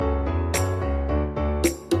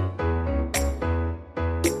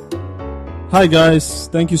Hi guys,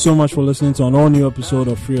 thank you so much for listening to an all new episode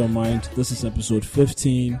of Free Your Mind. This is episode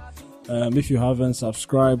 15. If you haven't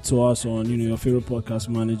subscribed to us on your favorite podcast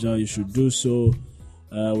manager, you should do so.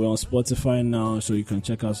 We're on Spotify now, so you can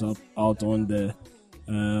check us out on there.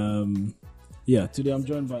 Today I'm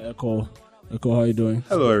joined by Echo. Echo, how are you doing?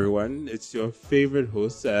 Hello everyone, it's your favorite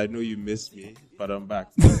host. I know you missed me, but I'm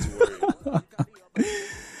back. Not to worry.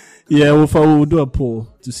 Yeah, we'll do a poll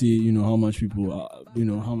to see, how much people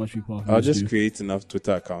have. I'll just create enough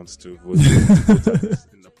Twitter accounts to vote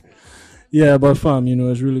in the poll. Yeah, but fam,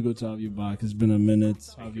 it's really good to have you back. It's been a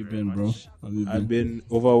minute. How have you been, bro? I've been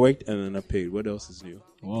overworked and underpaid. What else is new?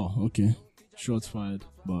 Wow, okay. Shots fired,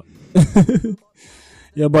 but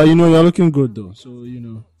yeah, but you're looking good though. So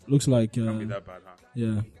looks like Can't be that bad, huh?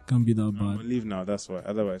 Yeah, can't be that I'm bad. on leave now. That's why.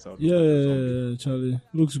 Otherwise, I'll Yeah, Charlie,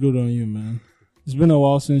 looks good on you, man. It's been a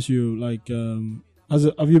while since you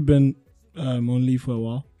have you been on leave for a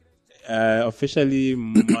while? Officially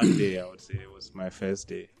Monday, I would say it was my first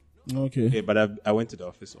day. Okay. Yeah, but I went to the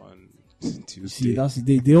office on Tuesday.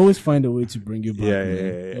 See, they always find a way to bring you back. Yeah.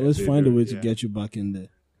 They always find a way to get you back in there.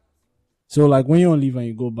 So when you're on leave and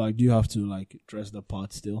you go back, do you have to dress the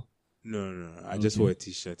part still? No. I just wore a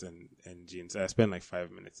t-shirt and jeans. I spent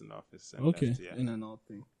 5 minutes in the office. And okay. left, yeah. In and out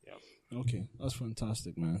thing. Yeah. Okay, that's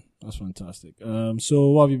fantastic, man. That's fantastic. So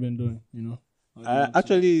what have you been doing?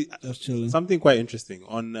 Actually, just chilling. Something quite interesting.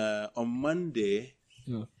 On Monday,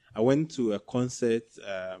 I went to a concert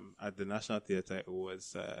at the National Theatre. It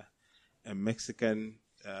was a Mexican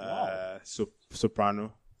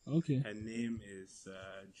soprano. Okay. Her name is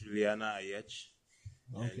Juliana Ayech.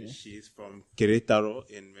 Okay. And she's from Querétaro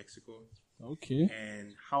in Mexico. Okay.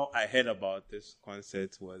 And how I heard about this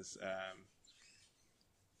concert was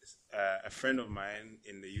a friend of mine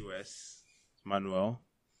in the US, Manuel,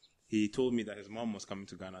 he told me that his mom was coming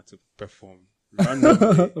to Ghana to perform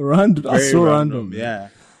randomly. That's so random. Yeah.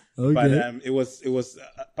 Okay. But it was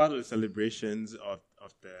part of the celebrations of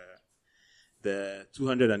the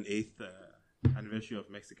 208th anniversary of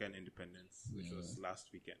Mexican independence, which was last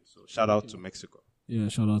weekend. So shout out to Mexico. Yeah,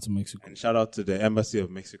 shout out to Mexico. And shout out to the Embassy of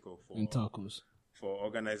Mexico and tacos. For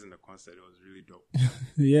organizing the concert. It was really dope.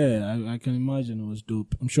 Yeah, I can imagine it was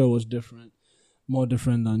dope. I'm sure it was different. More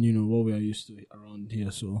different than, what we are used to around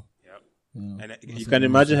here. So, yep. Yeah. And you can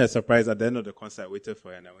imagine her surprise at the end of the concert. I waited for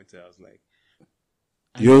her and I went to her. I was like,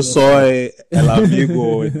 yo soy el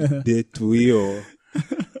amigo de tuyo.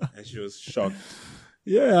 And she was shocked.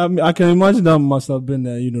 Yeah, I can imagine that must have been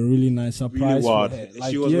a, really nice surprise. Really wild. For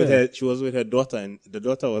her. She was with her daughter, and the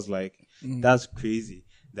daughter was like, that's crazy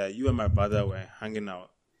that you and my brother were hanging out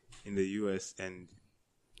in the US and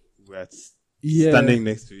we're standing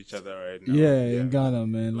next to each other right now. Yeah, in Ghana,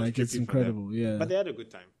 man. It's incredible. Yeah. But they had a good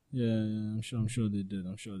time. Yeah, I'm sure they did.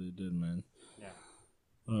 Man. Yeah.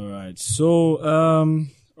 All right. So,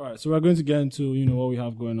 so we're going to get into, what we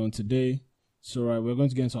have going on today. So, we're going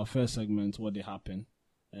to get into our first segment, What They Happen.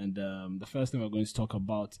 And the first thing we're going to talk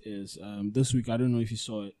about is this week, I don't know if you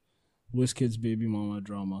saw it, Wizkid's baby mama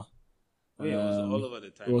drama. Oh, yeah, it was all over the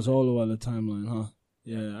timeline. It was all over the timeline, huh?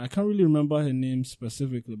 Yeah, I can't really remember her name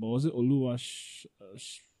specifically, but was it Oluwa?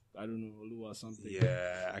 I don't know, Oluwa something.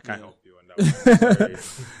 Yeah, I can't help you on that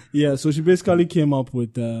one. Yeah, so she basically came up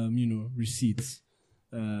with, receipts,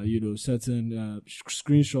 certain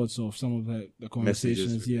screenshots of some of the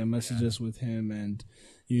conversations, messages with him, and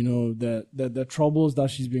the troubles that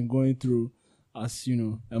she's been going through as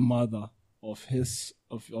a mother of his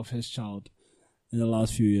child in the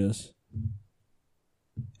last few years.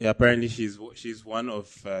 Yeah, apparently she's one of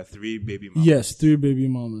 3 baby mamas. Yes, 3 baby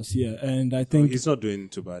mamas. Yeah, and I think he's not doing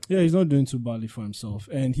too bad. Yeah, he's not doing too badly for himself,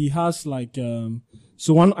 and he has I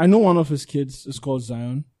know one of his kids is called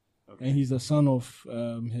Zion, and he's the son of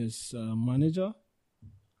his manager.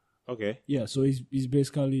 Okay. Yeah, so he's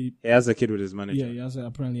basically he has a kid with his manager. Yeah,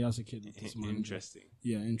 apparently he has a kid with his manager. Interesting.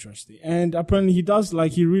 Yeah, interesting. And apparently he does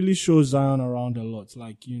he really shows Zion around a lot.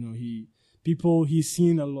 He's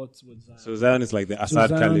seen a lot with Zion. So Zion is like the Assad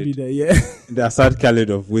Khalid. The Assad Khalid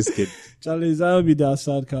of Wizkid. Charlie, Zion will be the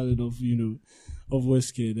Assad Khalid of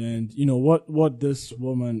Wizkid. And what this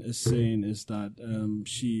woman is saying is that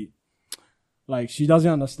she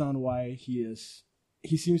doesn't understand why he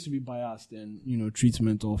seems to be biased in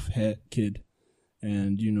treatment of her kid.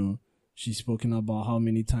 And she's spoken about how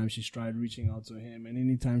many times she's tried reaching out to him, and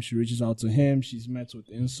anytime she reaches out to him, she's met with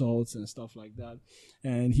insults and stuff like that.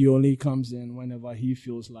 And he only comes in whenever he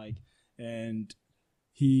feels like, and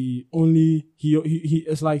he only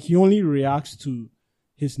reacts to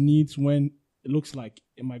his needs when it looks like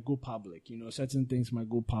it might go public. Certain things might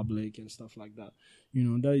go public and stuff like that.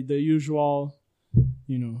 The usual,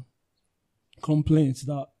 complaints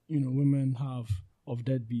that women have of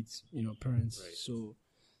deadbeats, parents. Right. So,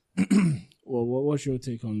 well, what's your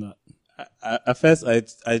take on that? At first,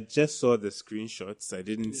 I just saw the screenshots. I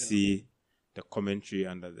didn't see the commentary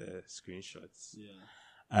under the screenshots.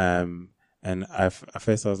 Yeah. And at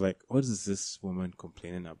first I was like, what is this woman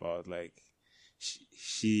complaining about? Like,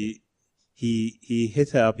 he hit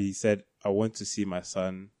her up. He said, I want to see my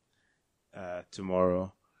son,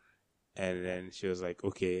 tomorrow. And then she was like,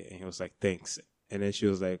 okay. And he was like, thanks. And then she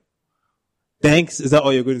was like, thanks? Is that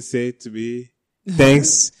all you're going to say to me?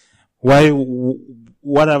 Thanks? Why?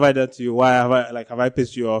 What have I done to you? Why have I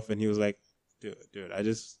pissed you off? And he was like, dude, I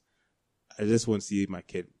just want to see my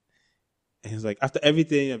kid. And he was like, after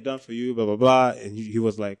everything I've done for you, blah, blah, blah. And he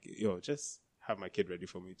was like, yo, just have my kid ready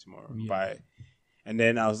for me tomorrow. Yeah. Bye. And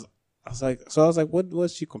then I was like, what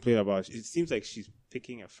was she complaining about? It seems like she's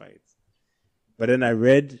picking a fight. But then I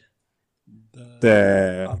read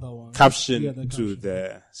the caption to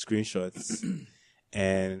the screenshots,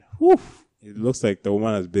 and it looks like the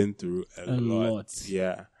woman has been through a lot.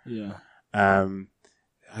 Yeah. Yeah.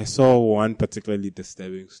 I saw one particularly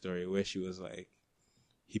disturbing story where she was like,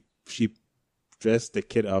 she dressed the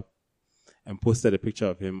kid up and posted a picture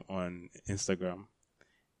of him on Instagram,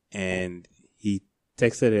 and he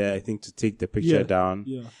texted her, I think, to take the picture down,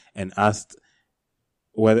 and asked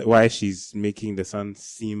why she's making the son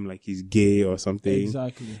seem like he's gay or something.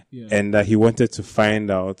 Exactly. Yeah. And he wanted to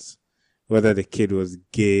find out whether the kid was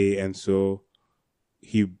gay, and so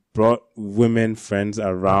he brought women friends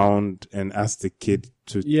around and asked the kid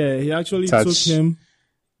to he actually took him.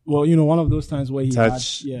 Well, one of those times where he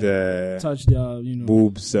touch their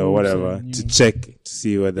boobs or whatever to check to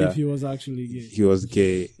see whether if he was actually gay. He was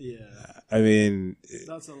gay. Yeah. I mean,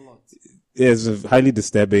 that's a lot. It's highly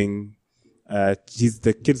disturbing.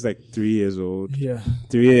 The kid's like 3 years old. Yeah.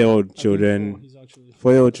 3-year-old children,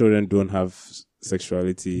 4-year-old children don't have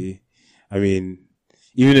sexuality. I mean,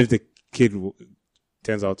 even if the kid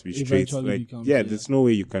turns out to be straight, there's no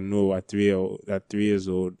way you can know at 3 years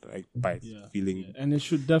old, like, by feeling. Yeah. And it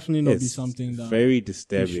should definitely not be something that very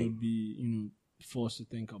disturbing. Should be, forced to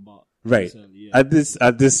think about. Right. At this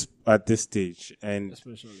stage. And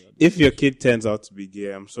if your kid turns out to be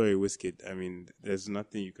gay, I'm sorry, Wizkid. I mean, there's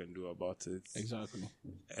nothing you can do about it. Exactly.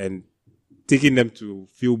 And taking them to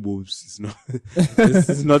feel boobs is not,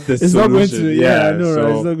 it's not the it's solution. Not going to, I know, so,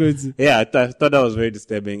 right? It's not going to. Yeah, I thought that was very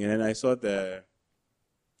disturbing. And then I saw the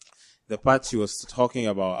part she was talking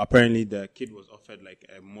about. Apparently the kid was offered like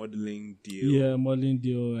a modeling deal. Yeah, modeling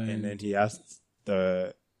deal. And then he asked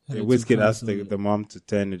the Wizkid asked the mom to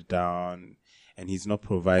turn it down, and he's not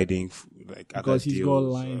providing because he's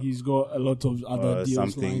got a lot of other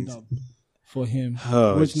deals lined up for him.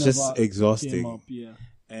 Which it's just exhausting. Up, yeah.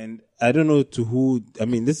 And I don't know to who. I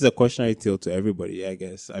mean, this is a cautionary tale to everybody, I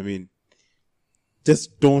guess. I mean,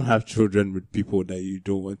 just don't have children with people that you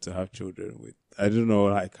don't want to have children with. I don't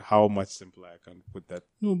know, how much simpler I can put that.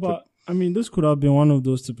 No, but I mean, this could have been one of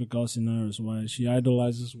those typical scenarios where she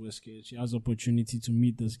idolizes Wizkid. She has opportunity to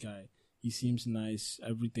meet this guy. He seems nice,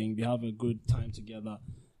 everything. They have a good time together.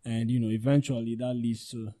 And, eventually that leads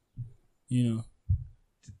to, It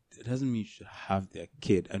doesn't mean you should have their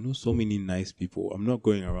kid. I know so many nice people. I'm not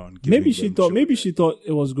going around giving Maybe she thought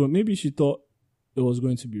it was good. Maybe she thought it was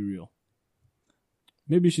going to be real.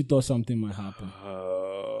 Maybe she thought something might happen.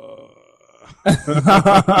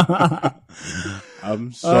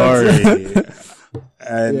 I'm sorry.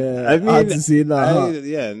 And I mean, hard to see that.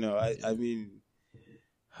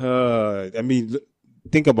 I mean,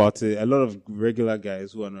 think about it. A lot of regular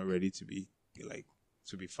guys who are not ready to be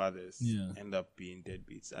fathers end up being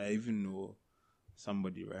deadbeats. I even know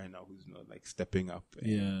somebody right now who's not stepping up.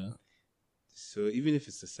 So even if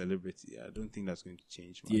it's a celebrity, I don't think that's going to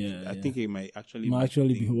change much. I think it might actually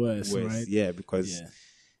be worse, right? Yeah, because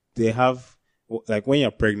they have, when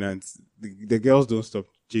you're pregnant, the girls don't stop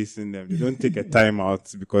chasing them. They don't take a time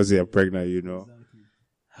out because they are pregnant,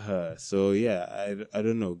 Exactly. So I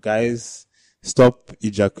don't know. Guys, stop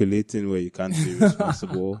ejaculating where you can't be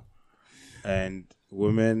responsible. And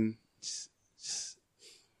women,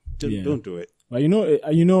 don't do it. But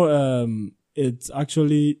it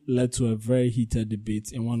actually led to a very heated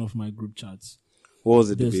debate in one of my group chats. What was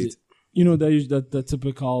the debate? There's the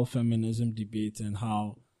typical feminism debate, and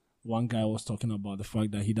how one guy was talking about the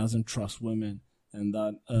fact that he doesn't trust women, and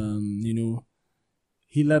that,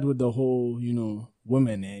 he led with the whole,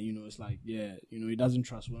 women, it's like, he doesn't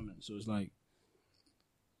trust women. So it's like,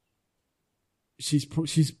 she's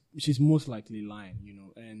most likely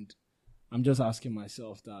lying, and I'm just asking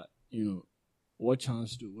myself that, what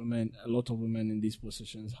chance do a lot of women in these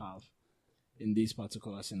positions have in these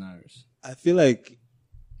particular scenarios? I feel like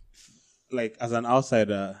like as an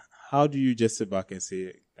outsider, how do you just sit back and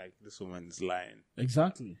say like this woman is lying?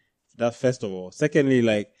 Exactly. That first of all. Secondly,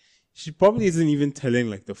 like she probably isn't even telling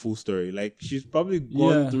like the full story. Like she's probably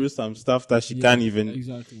gone through some stuff that she can't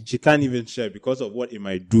even share because of what it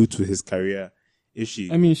might do to his career. If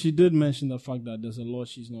she, I mean, she did mention the fact that there's a lot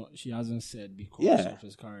she hasn't said because of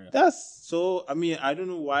his career. That's so. I mean, I don't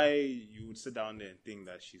know why you would sit down there and think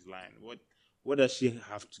that she's lying. What does she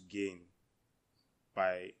have to gain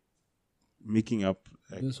by making up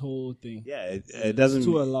this whole thing? Yeah, it doesn't.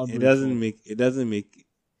 It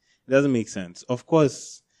doesn't make sense. Of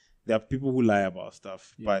course, there are people who lie about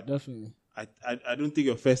stuff, but definitely, I don't think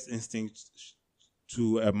your first instinct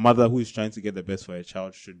to a mother who is trying to get the best for her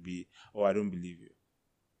child should be, "Oh, I don't believe you."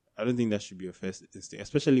 I don't think that should be your first instinct,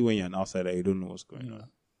 especially when you're an outsider, you don't know what's going on.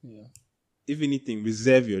 Yeah. If anything,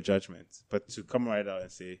 reserve your judgment, but to come right out and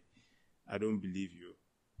say, "I don't believe you,"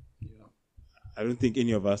 I don't think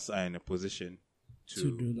any of us are in a position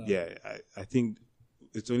to do that. Yeah, I think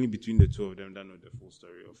it's only between the two of them that know the full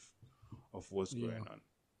story of what's going on.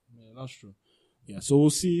 Yeah, that's true. Yeah, so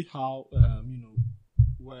we'll see how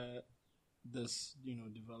where this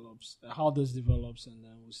develops, how this develops, and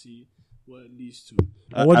then we'll see what it leads to.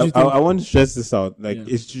 What do you think? I want to stress this out. Like,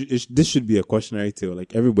 this should be a cautionary tale.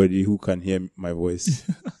 Like everybody who can hear my voice,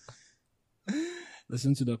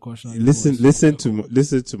 listen to the cautionary.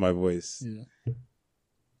 Listen to my voice. Yeah,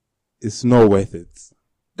 it's not worth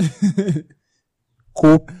it.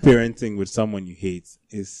 Co-parenting with someone you hate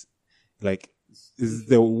is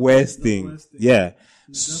the worst thing. Yeah.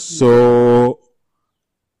 So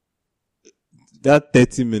that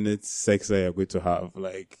 30 minutes sex that you're going to have,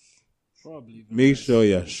 like, probably make sure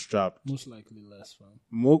you're strapped. Most likely less fun.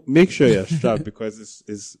 Make sure you're strapped because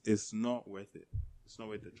it's not worth it. It's not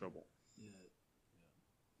worth the trouble.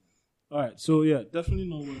 All right, so definitely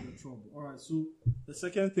not worth the trouble. All right, so the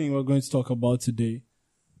second thing we're going to talk about today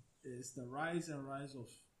is the rise of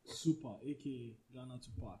Super, aka Ghana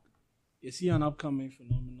Tupac. Is he an upcoming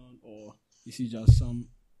phenomenon, or is he just some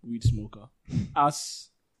weed smoker? As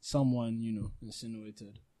someone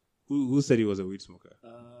insinuated. Who said he was a weed smoker?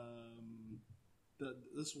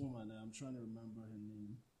 This woman. I'm trying to remember her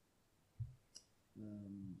name.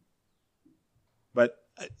 But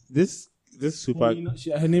this Super.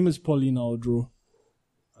 Her name is Paulina Odro.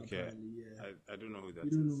 Okay. I don't know who that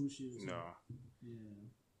is. You don't know who she is? No. Yeah.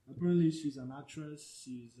 Apparently, she's an actress.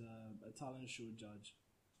 She's a talent show judge.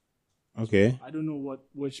 Okay. I don't know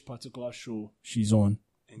which particular show she's on,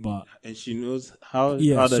 but she knows how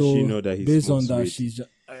does she know that he's based on that weed? She's just,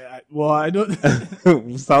 I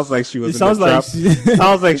don't. Sounds like she was. Sounds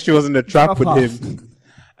like she was in the trap with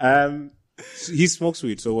him. He smokes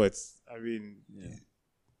weed, so what? I mean,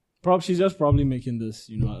 she's just probably making this,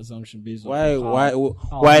 assumption based on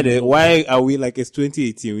why are we like, it's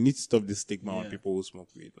 2018? We need to stop this stigma on people who smoke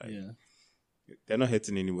weed. Like, they're not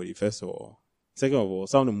hurting anybody. First of all, second of all,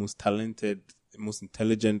 some of the most talented, most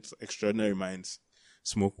intelligent, extraordinary minds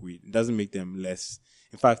smoke weed. It doesn't make them less.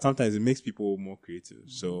 In fact, sometimes it makes people more creative. Mm-hmm.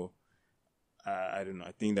 So, I don't know.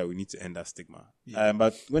 I think that we need to end that stigma. Yeah.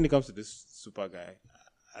 But when it comes to this Super guy,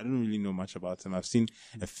 I don't really know much about him. I've seen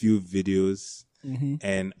a few videos. Mm-hmm.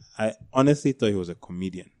 And I honestly thought he was a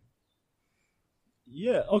comedian.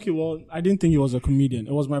 Yeah, okay, well, I didn't think he was a comedian.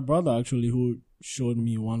 It was my brother, actually, who showed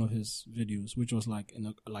me one of his videos, which was like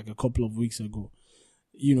a couple of weeks ago.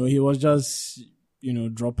 He was just,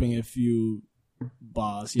 dropping a few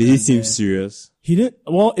bars. Did he seem serious? He didn't.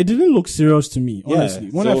 Well, it didn't look serious to me, honestly.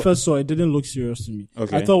 When I first saw it, it didn't look serious to me.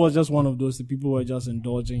 Okay. I thought it was just one of those, the people were just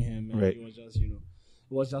indulging him. And it was just, it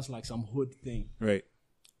was just like some hood thing. Right.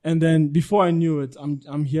 And then before I knew it,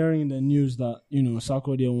 I'm hearing in the news that,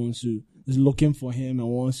 Sarkodie is looking for him and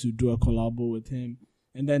wants to do a collabo with him.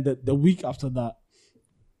 And then the week after that,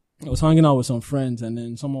 I was hanging out with some friends, and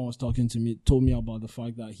then someone was talking to me, told me about the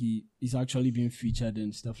fact that he's actually being featured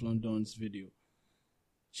in Stefflon Don's video.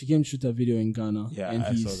 She came to shoot a video in Ghana. Yeah, and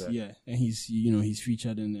I saw that. Yeah, and he's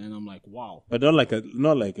featured in, and I'm like, wow. But not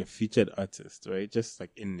like a featured artist, right? Just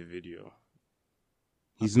like in the video.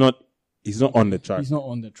 He's not on the track. He's not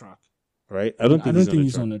on the track. Right? I don't think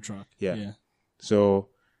he's on the track. Yeah. So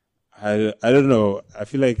I don't know. I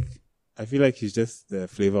feel like he's just the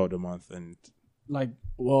flavor of the month, and it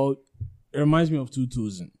reminds me of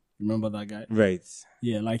 2000. Remember that guy? Right.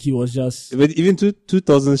 Yeah, like he was just. But even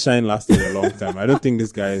 2000 shine lasted a long time. I don't think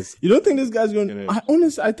this guy is. You don't think this guy's going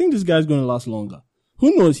to. I think this guy's going to last longer.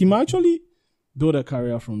 Who knows? He might actually build a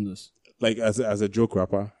career from this. Like as a joke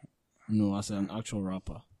rapper? No, as an actual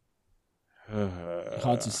rapper.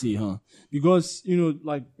 Hard to see, huh? Because,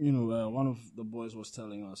 one of the boys was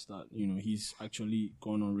telling us that, he's actually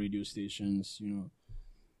gone on radio stations,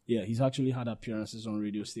 Yeah, he's actually had appearances on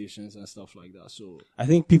radio stations and stuff like that. So I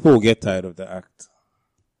think people will get tired of the act.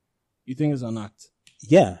 you think it's an act?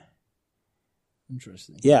 Yeah.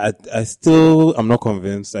 Interesting. Yeah, I'm not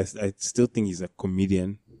convinced. I still think he's a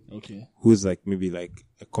comedian. Okay. Who's like maybe like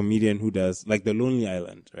a comedian who does like the Lonely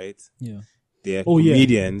Island, right? Yeah. They're Oh, yeah.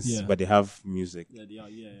 comedians, Yeah. but they have music. Yeah, they are,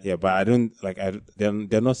 yeah. Yeah, but I don't like.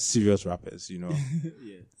 They're not serious rappers, you know.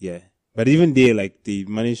 Yeah. Yeah, but even they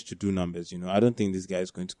managed to do numbers, you know. I don't think this guy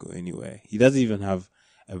is going to go anywhere. He doesn't even have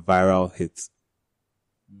a viral hit,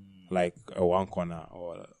 like a One Corner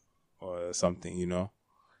or something, you know.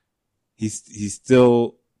 He's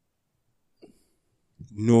still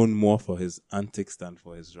known more for his antics than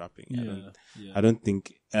for his rapping. Yeah. I don't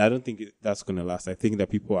think that's going to last. I think that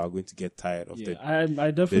people are going to get tired of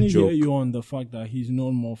I definitely joke. hear you on the fact that he's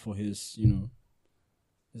known more for his, you know,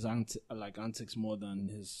 his antics more than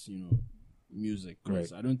his, you know, music.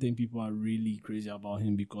 'Cause Right. I don't think people are really crazy about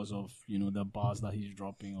him because of, you know, the bars that he's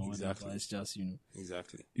dropping or Exactly. whatever. It's just, you know,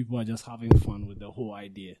 Exactly. people are just having fun with the whole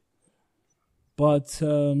idea. But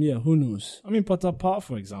who knows? I mean, Patapar,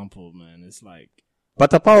 for example, man, it's like But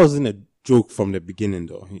Tapa wasn't a joke from the beginning,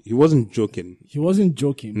 though. He wasn't joking. he wasn't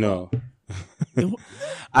joking. No.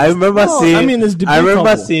 I remember No, saying. I mean, it's I remember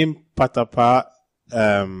debatable. saying Patapa,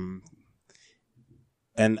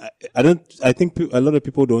 and I think a lot of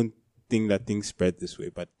people don't think that things spread this way,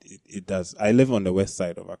 but it does. I live on the west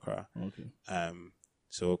side of Accra. Okay.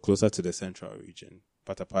 So closer to the central region.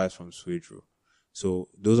 Patapa is from Swedru. So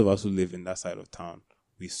those of us who live in that side of town,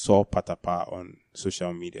 we saw Patapa on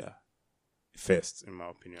social media first, in my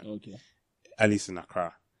opinion. Okay. At least in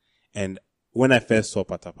Accra. And when I first saw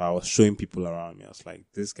Patapa, I was showing people around me. I was like,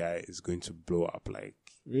 this guy is going to blow up. Like,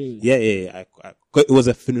 Really? yeah. It was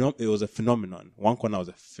a phenomenon. One Corner was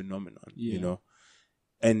a phenomenon, Yeah. you know.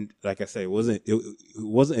 And like I said, it wasn't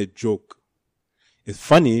a joke. It's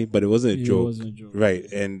funny, but it wasn't a joke. It wasn't a joke. Right.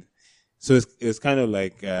 And so it was kind of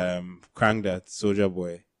like Krang That, Soulja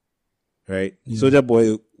Boy. Right? Yeah. Soulja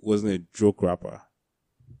Boy wasn't a joke rapper.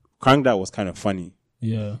 Krang That was kind of funny.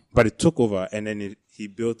 Yeah. But it took over, and then he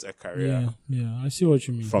built a career Yeah. I see what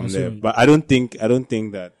you mean. from I see there. what you But I don't think that.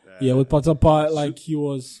 with Patapar, like he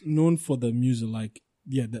was known for the music, like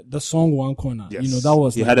the song One Corner. Yes. You know, that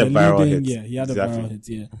was He like had a the viral leading, hit. Yeah, he had Exactly. a viral hit.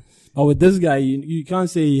 Yeah, but with this guy, you can't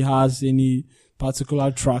say he has any particular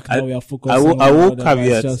track that we are focusing on. I will or whatever. It's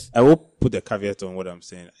caveat. just- I will put the caveat on what I'm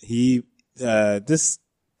saying. This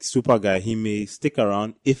super guy, he may stick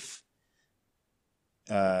around if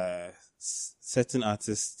certain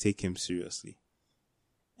artists take him seriously,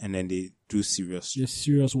 and then they do serious Just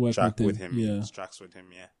serious work track with him. Yeah. tracks with him.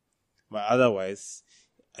 Yeah, but otherwise,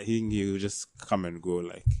 I think he will just come and go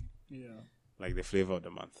like the flavor of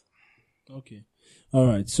the month. Okay. All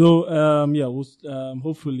right. So, we'll,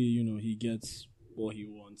 hopefully, you know, he gets what he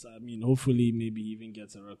wants. I mean, hopefully, maybe he even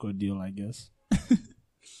gets a record deal, I guess.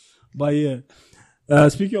 But yeah,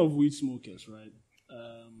 speaking of weed smokers, right?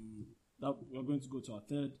 We're going to go to our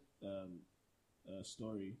third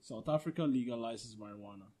story. South Africa legalizes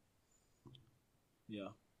marijuana. Yeah.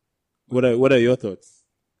 What are your thoughts?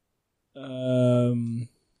 I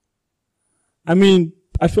mean,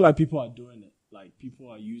 I feel like people are doing it. Like, people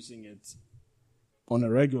are using it on a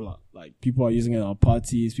regular. Like, people are using it at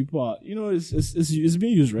parties. People are, you know, it's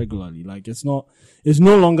being used regularly. Like, it's no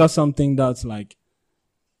longer something that's like,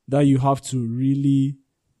 that you have to really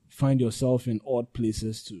find yourself in odd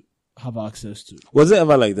places to have access to. Was it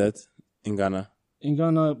ever like that in Ghana? In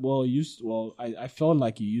Ghana, I felt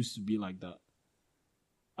like it used to be like that.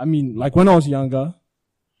 I mean, like when I was younger,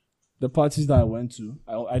 the parties that I went to,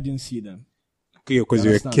 I didn't see them. Okay, because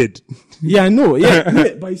you're a Understand. kid. Yeah, I know.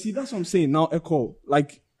 Yeah, but you see, that's what I'm saying. Now, Echo,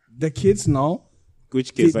 like the kids now,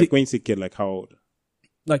 Which kids? They- Like when you say kid, like how old?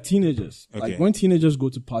 like teenagers. Okay. Like when teenagers go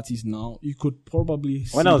to parties now, you could probably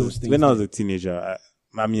see When I those was things. a teenager,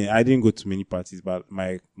 I mean, I didn't go to many parties, but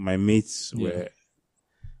my mates were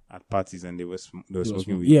at parties and they were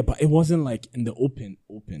smoking weed. Yeah, but it wasn't like in the open.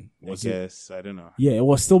 I guess, I don't know. Yeah, it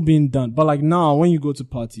was still being done. But like now, when you go to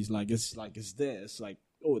parties, it's there. It's like,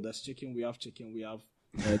 oh, there's chicken. We have chips,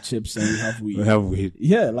 and we have weed. We have weed.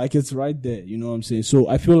 Yeah, like it's right there. You know what I'm saying? So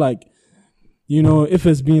I feel like, you know, if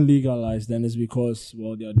it's being legalized, then it's because,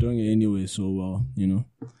 well, they are doing it anyway. So, well, you know.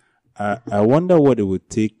 I wonder what it would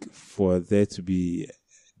take for there to be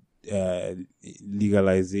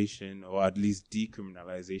legalization or at least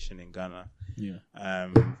decriminalization in Ghana. Yeah.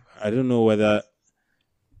 I don't know whether,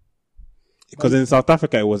 because in South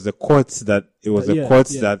Africa it was the courts that they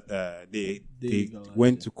legalized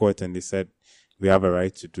went it. to court and they said we have a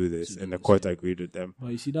right to do this, and the court agreed with them. But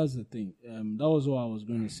you see, that's the thing. That was what I was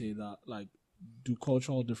going to say, that like do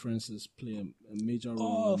cultural differences play a major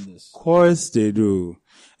role in this? Of course they do.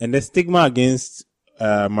 And the stigma against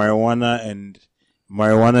marijuana and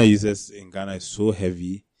marijuana users in Ghana is so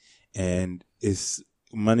heavy, and it's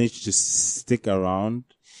managed to stick around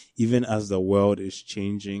even as the world is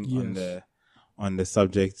changing on the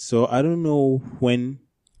subject. So I don't know when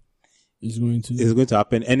it's going to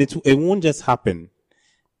happen, and it won't just happen.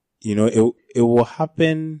 You know, it will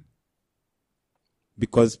happen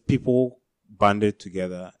because people banded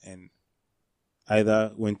together and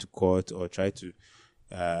either went to court or tried to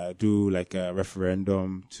do like a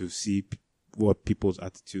referendum to see what people's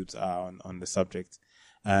attitudes are on the subject.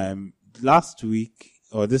 Last week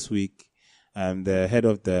or this week, the head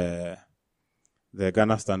of the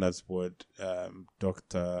Ghana Standards Board,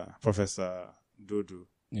 Professor Dodo,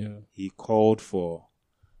 he called for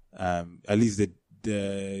at least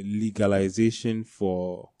the legalization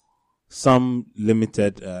for some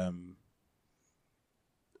limited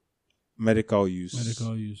medical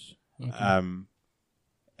use. Okay.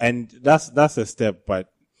 And that's a step,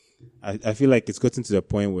 but I feel like it's gotten to the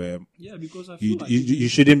point where because I feel you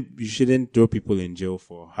shouldn't throw people in jail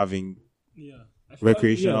for having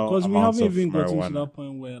recreational because we amounts haven't even of gotten marijuana. to that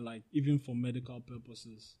point where, like, even for medical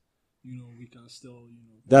purposes, we can still,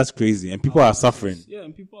 That's crazy, and people are suffering. Yeah,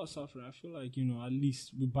 and people are suffering. I feel like, at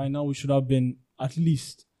least by now we should have been at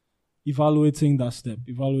least evaluating that step,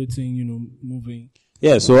 moving.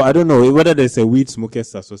 Yeah, so I don't know whether there's a Weed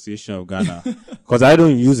Smokers Association of Ghana, because I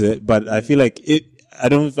don't use it, but I feel like I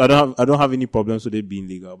don't have any problems with it being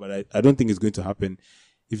legal, but I don't think it's going to happen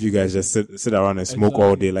if you guys just sit around and smoke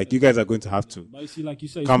all day. Like, you guys are going to have to. But you see, like you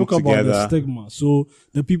said, come you spoke together. About the stigma. So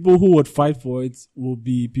the people who would fight for it will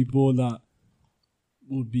be people that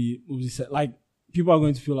would be like, people are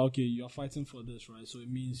going to feel like, okay, you are fighting for this, right? So it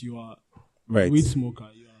means you are a weed smoker.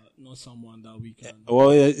 You are not someone that we can.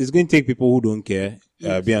 Well, it's going to take people who don't care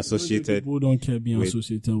being associated. People who don't care being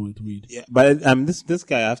associated with weed. Yeah, but this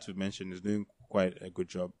guy I have to mention is doing quite a good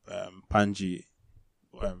job. Panji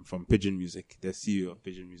from Pigeon Music, the CEO of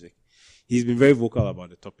Pigeon Music, he's been very vocal about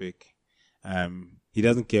the topic. He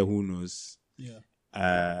doesn't care who knows. Yeah.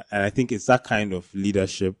 And I think it's that kind of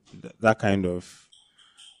leadership, that kind of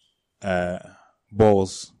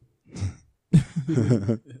balls.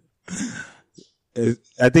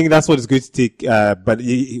 I think that's what it's going to take. But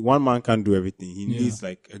one man can't do everything. He needs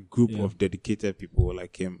like a group of dedicated people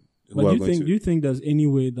like him. But do you think there's any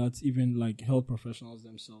way that even like health professionals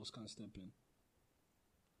themselves can step in?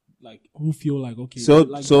 Like, who feel like, okay. So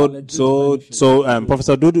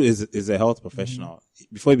Professor Dodo is a health professional.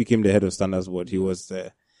 Mm-hmm. Before he became the head of Standards Board, he's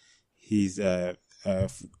a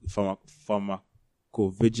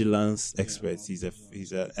pharmacovigilance expert. He's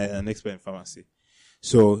an expert in pharmacy.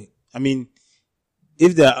 So, I mean,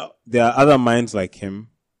 if there are other minds like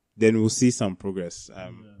him, then we'll see some progress.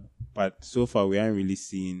 But so far we haven't really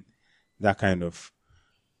seen that kind of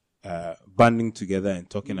banding together and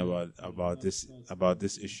talking about this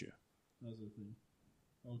issue. That's the thing.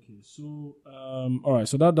 Okay, so all right,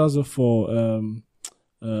 so that does it for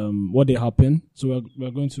what they happen. So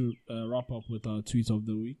we're going to wrap up with our tweet of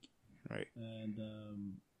the week. Right. And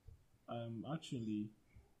I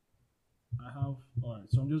have all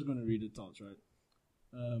right. So I'm just going to read it out. Right.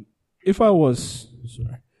 If I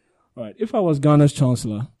was Ghana's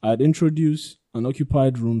chancellor, I'd introduce an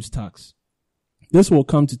occupied rooms tax. This will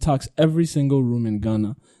come to tax every single room in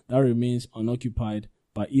Ghana that remains unoccupied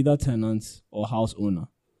by either tenants or house owner.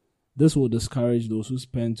 This will discourage those who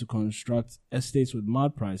spend to construct estates with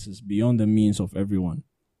mad prices beyond the means of everyone.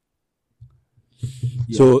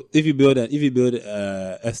 Yeah. So if you build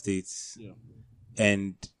estates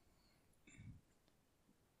and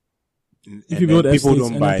people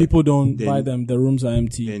don't buy them, the rooms are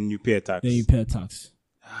empty. Then you pay a tax.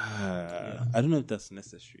 I don't know if that's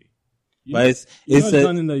necessary. But it's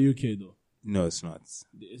done in the UK though. No, it's not.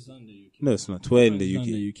 It's done in the UK. No, it's not. Where in the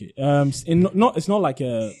UK? It's not like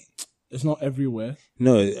it's not everywhere.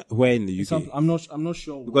 No, where in the UK? I'm not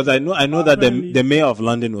sure. Because I know that the mayor of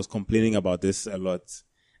London was complaining about this a lot.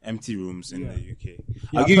 Empty rooms in the UK.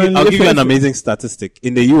 I'll give you an amazing statistic.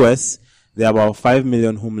 In the US, there are about 5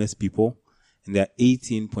 million homeless people, and there are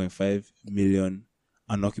 18.5 million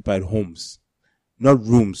unoccupied homes. Not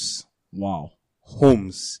rooms. Wow.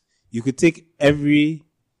 Homes. You could take every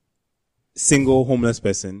single homeless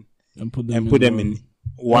person and put them in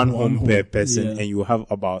one home per person, and you have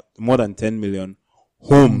about more than 10 million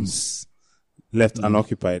homes left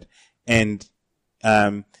unoccupied. And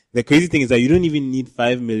the crazy thing is that you don't even need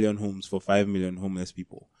 5 million homes for 5 million homeless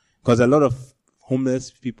people, because a lot of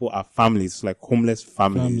homeless people are families, like homeless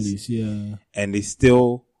families, yeah, and they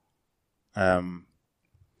still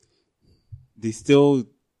they still,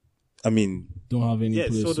 I mean, don't have any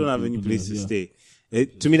place. still don't have any place to yeah. stay.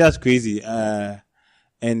 To me, that's crazy.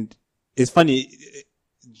 And it's funny.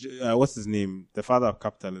 What's his name? The father of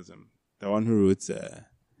capitalism, the one who wrote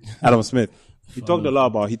Adam Smith. He talked a lot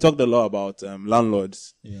about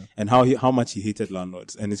landlords and how much he hated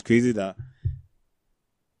landlords. And it's crazy that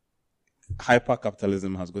hyper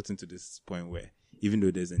capitalism has gotten to this point where even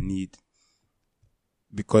though there's a need,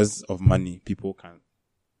 because of money, people can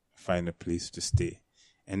find a place to stay.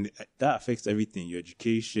 And that affects everything, your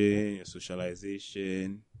education, your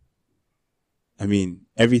socialization. I mean,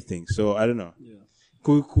 everything. So I don't know. Yeah.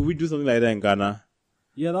 Could we do something like that in Ghana?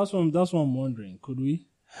 Yeah, that's what I'm wondering. Could we?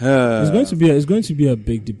 It's going to be a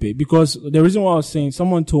big debate, because the reason why I was saying,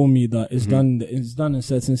 someone told me that it's done in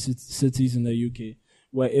certain cities in the UK,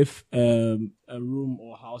 where if a room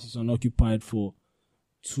or house is unoccupied for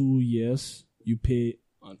 2 years, you pay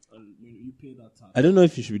that tax. I don't know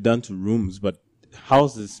if it should be done to rooms, but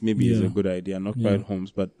houses maybe is a good idea, not quite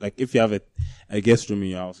homes. But like if you have a guest room in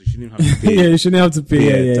your house, you shouldn't have to pay. Yeah, you shouldn't have to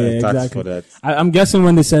pay tax exactly. for that. I'm guessing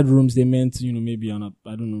when they said rooms, they meant maybe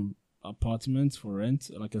apartment for rent,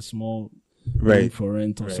 like a small room for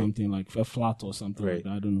rent or something, like a flat or something like that.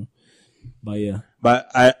 I don't know. But yeah. But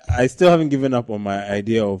I still haven't given up on my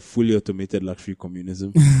idea of fully automated luxury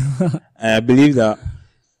communism. I believe that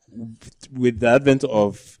with the advent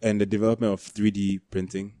of and the development of 3D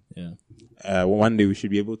printing, one day we should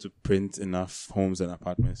be able to print enough homes and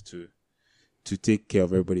apartments to take care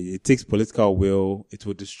of everybody. It takes political will. It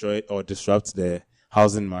will destroy or disrupt the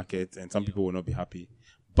housing market, and some people will not be happy.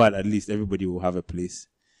 But at least everybody will have a place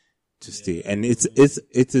to stay. And it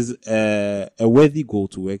is a worthy goal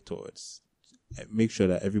to work towards. Make sure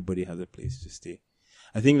that everybody has a place to stay.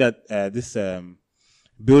 I think that this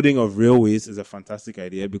building of railways is a fantastic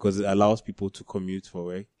idea because it allows people to commute for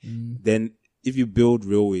work. Then if you build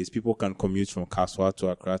railways, people can commute from Kaswa to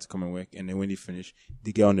Accra to come and work. And then when they finish,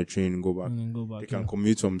 they get on the train and go back. They can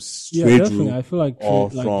commute from straight I feel like or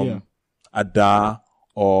from Ada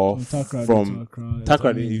or from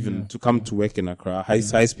Takrady even to come to work in Accra.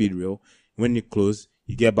 High speed rail. When you close,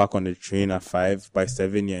 you get back on the train at 5. By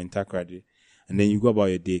 7, you're in Takrady. And then you go about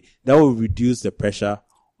your day. That will reduce the pressure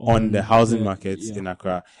on the housing markets in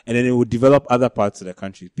Accra. And then it would develop other parts of the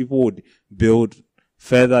country. People would build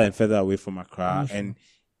further and further away from Accra. And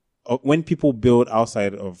when people build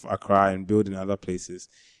outside of Accra and build in other places,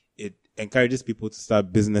 it encourages people to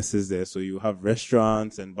start businesses there. So you have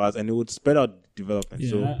restaurants and bars, and it would spread out development.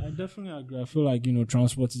 Yeah, I definitely agree. I feel like,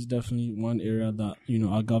 transport is definitely one area that,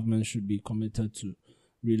 our government should be committed to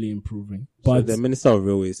really improving. But so the Minister of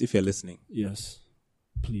Railways, if you're listening. Yes,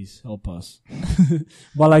 please help us.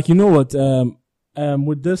 But like, you know what,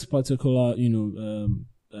 with this particular,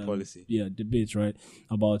 policy. Debate, right?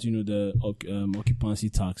 About, the occupancy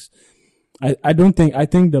tax. I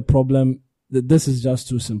think the problem that this is just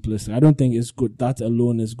too simplistic. I don't think it's good. That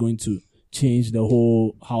alone is going to change the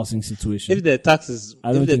whole housing situation. If the tax is, personally,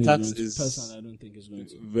 I don't think it's going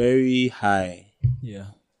to. Very high. Yeah.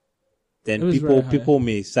 Then people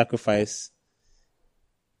may sacrifice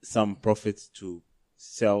some profits to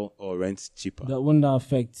sell or rent cheaper. That wouldn't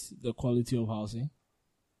affect the quality of housing?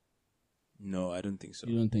 No, I don't think so.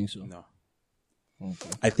 You don't think so? No. Okay.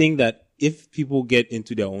 I think that if people get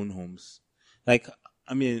into their own homes,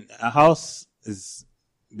 a house is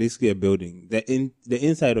basically a building. The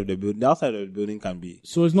inside of the building, the outside of the building can be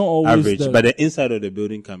so it's not always average, but the inside of the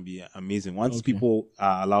building can be amazing. Once people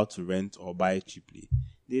are allowed to rent or buy cheaply,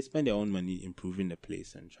 they spend their own money improving the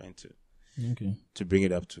place and trying to bring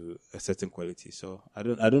it up to a certain quality. So I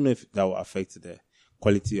don't know if that will affect the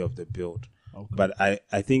quality of the build. Okay. But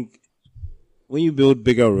I think when you build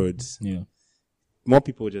bigger roads, more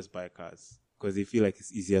people just buy cars because they feel like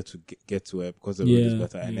it's easier to get to work because the road is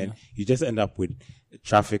better. And then you just end up with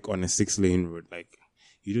traffic on a 6-lane road. Like,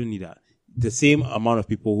 you don't need that. The same amount of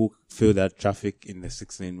people who feel that traffic in the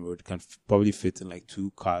 6-lane road can probably fit in like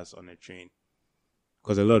 2 cars on a train.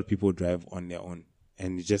 Because a lot of people drive on their own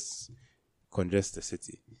and it just congest the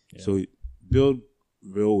city. Yeah. So build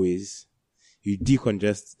railways, you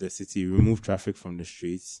decongest the city, remove traffic from the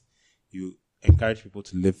streets, you encourage people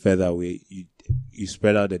to live further away, you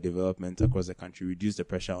spread out the development across the country, reduce the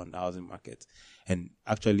pressure on the housing market, and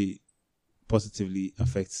actually positively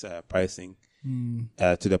affects pricing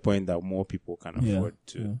to the point that more people can afford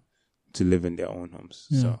to live in their own homes.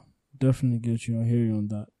 Yeah, so definitely get you. I hear you on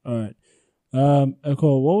that. All right.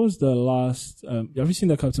 Echo, what was the last? Have you seen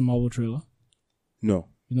the Captain Marvel trailer? No.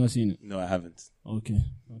 You've not seen it? No, I haven't. Okay.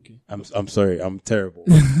 I'm sorry. I'm terrible.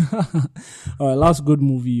 All right. Last good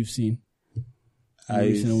movie you've seen in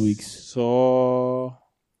recent weeks? Saw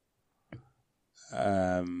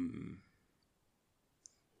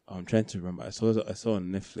I'm trying to remember. I saw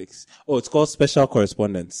on Netflix. Oh, it's called Special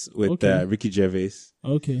Correspondence with Ricky Gervais.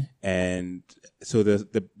 Okay. And so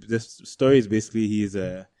the story is basically he's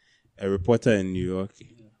a reporter in New York,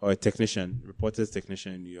 or reporter's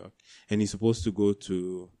technician in New York, and he's supposed to go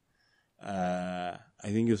to, I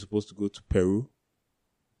think he was supposed to go to Peru,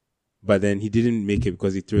 but then he didn't make it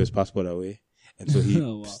because he threw his passport away, and so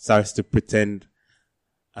he starts to pretend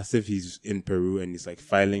as if he's in Peru and he's like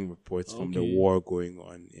filing reports from the war going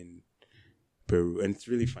on in Peru, and it's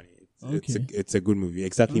really funny. It's a good movie,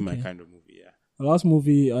 exactly my kind of movie. Yeah. The last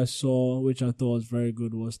movie I saw, which I thought was very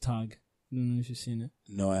good, was Tag. I don't know if you've seen it.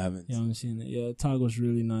 No, I haven't. You haven't seen it. Yeah, Tag was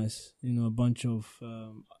really nice. A bunch of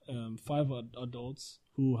 5 adults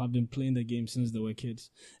who have been playing the game since they were kids,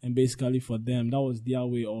 and basically for them that was their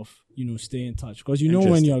way of staying in touch, because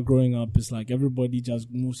when you're growing up, it's like everybody just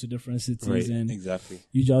moves to different cities, and exactly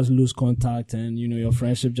you just lose contact, and your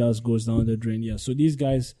friendship just goes down the drain. Yeah, so these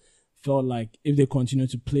guys felt like if they continue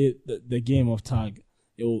to play the game of Tag,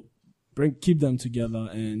 it will keep them together,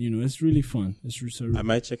 and it's really fun. I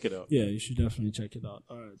might check it out. Yeah, you should definitely check it out.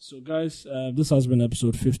 All right, so guys, this has been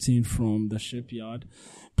episode 15 from The Shipyard.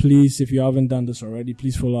 Please, if you haven't done this already,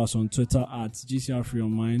 please follow us on Twitter at GCR Free Your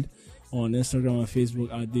Mind, on Instagram and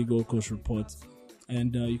Facebook at The Gold Coast Report,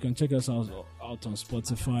 and you can check us out on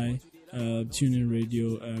Spotify, TuneIn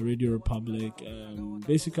Radio, Radio Republic,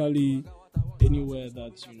 basically anywhere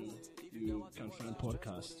that you can find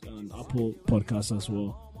podcasts, and Apple Podcasts as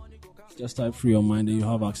well. Just type Free Your Mind and you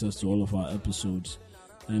have access to all of our episodes.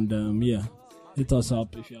 And hit us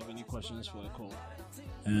up if you have any questions for Echo.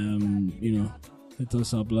 Hit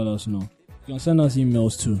us up, let us know. You can send us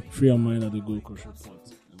emails to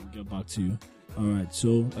freeyourmind@thegoldcoast.report, and we'll get back to you. All right,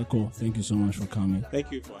 so Echo, thank you so much for coming.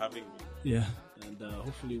 Thank you for having me. Yeah, and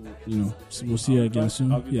hopefully we'll see you again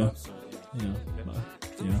soon. I'll be back, so, yeah. Bye.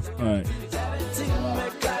 Yeah. All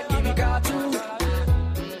right.